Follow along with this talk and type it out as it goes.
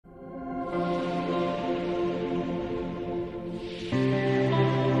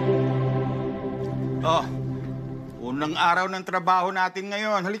Unang araw ng trabaho natin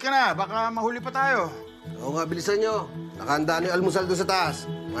ngayon. Halika na, baka mahuli pa tayo. Oo nga, bilisan nyo. Nakahanda na yung almusal doon sa taas.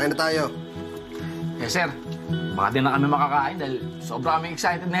 Kumain na tayo. Eh, sir, baka din na kami makakain dahil sobra kami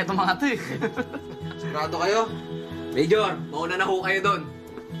excited na itong mga to eh. Sigurado kayo? Major, mauna na ho kayo doon.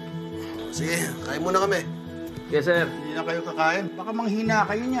 Sige, kain muna kami. Yes, sir. Hindi na kayo kakain. Baka manghina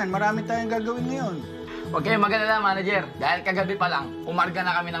kayo niyan. Marami tayong gagawin ngayon. Huwag kayong mag-alala, manager. Dahil kagabi pa lang, umarga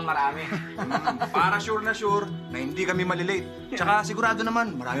na kami ng marami. Para sure na hindi kami malilate. Tsaka sigurado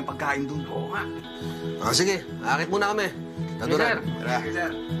naman, maraming pagkain doon. Oo nga. Sige, akit muna kami. Taduran. Tara.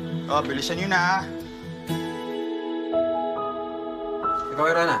 Oh, bilisan nyo na, ha? Ikaw,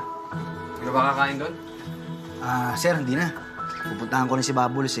 Girona. Hindi ka ba kakain doon? Sir, hindi na. Pupuntahan ko rin si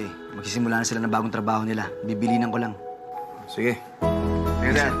Bubbles eh. Magsisimula na sila ng bagong trabaho nila. Bibilinan ko lang. Sige.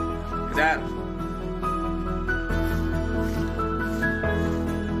 Sige, sir. Sir.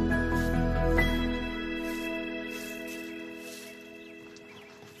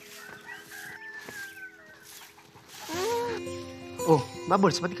 Oh,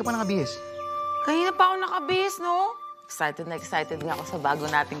 Bubbles, ba't di ka pa nakabihis? Kanina pa ako nakabihis, no? Excited na excited nga ako sa bago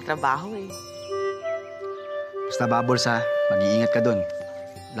nating trabaho, eh. Basta, Bubbles, ha. Mag-iingat ka dun.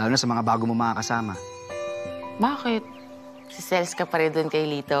 Lalo na sa mga bago mo mga kasama. Bakit? Si Sales ka pa rin doon kay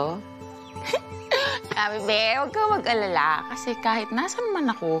Lito? Kami, be, huwag ka mag-alala. Kasi kahit nasan man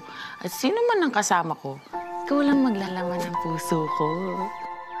ako at sino man ang kasama ko, ikaw lang maglalaman ng puso ko.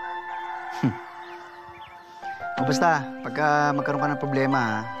 O basta, pagka magkaroon ka ng problema,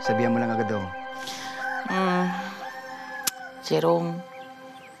 ha, sabihan mo lang agad daw. Jerome,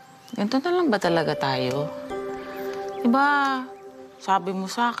 ganito na lang ba talaga tayo? Diba, sabi mo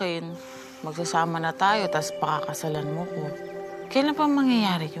sa akin, magsasama na tayo, tapos pakakasalan mo ko. Kailan pa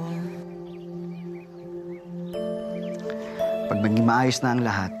mangyayari yun? Pag maging maayos na ang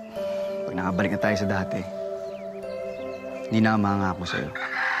lahat, pag nakabalik na tayo sa dati, hindi na ako mangangako sa'yo.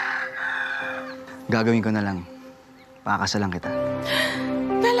 Gagawin ko na lang. Pakakasalan kita.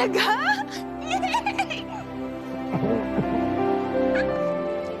 Talaga?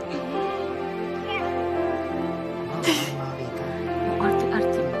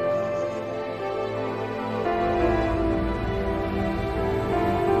 Arte-arte.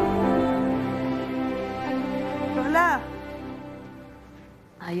 Lola!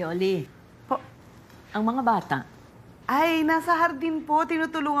 Yolly. Po. Ang mga bata. Ay, nasa hardin po.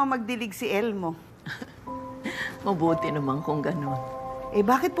 Tinutulungan magdilig si Elmo. Mabuti naman kung gano'n. Eh,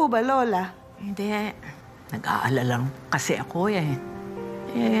 bakit po ba, Lola? Hindi. Nag-aalala lang kasi ako eh.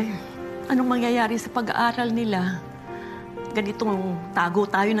 Anong mangyayari sa pag-aaral nila? Ganitong tago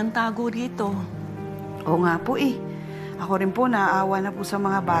tayo ng tago rito. Oo nga po eh. Ako rin po naaawa na po sa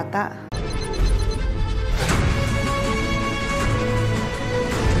mga bata.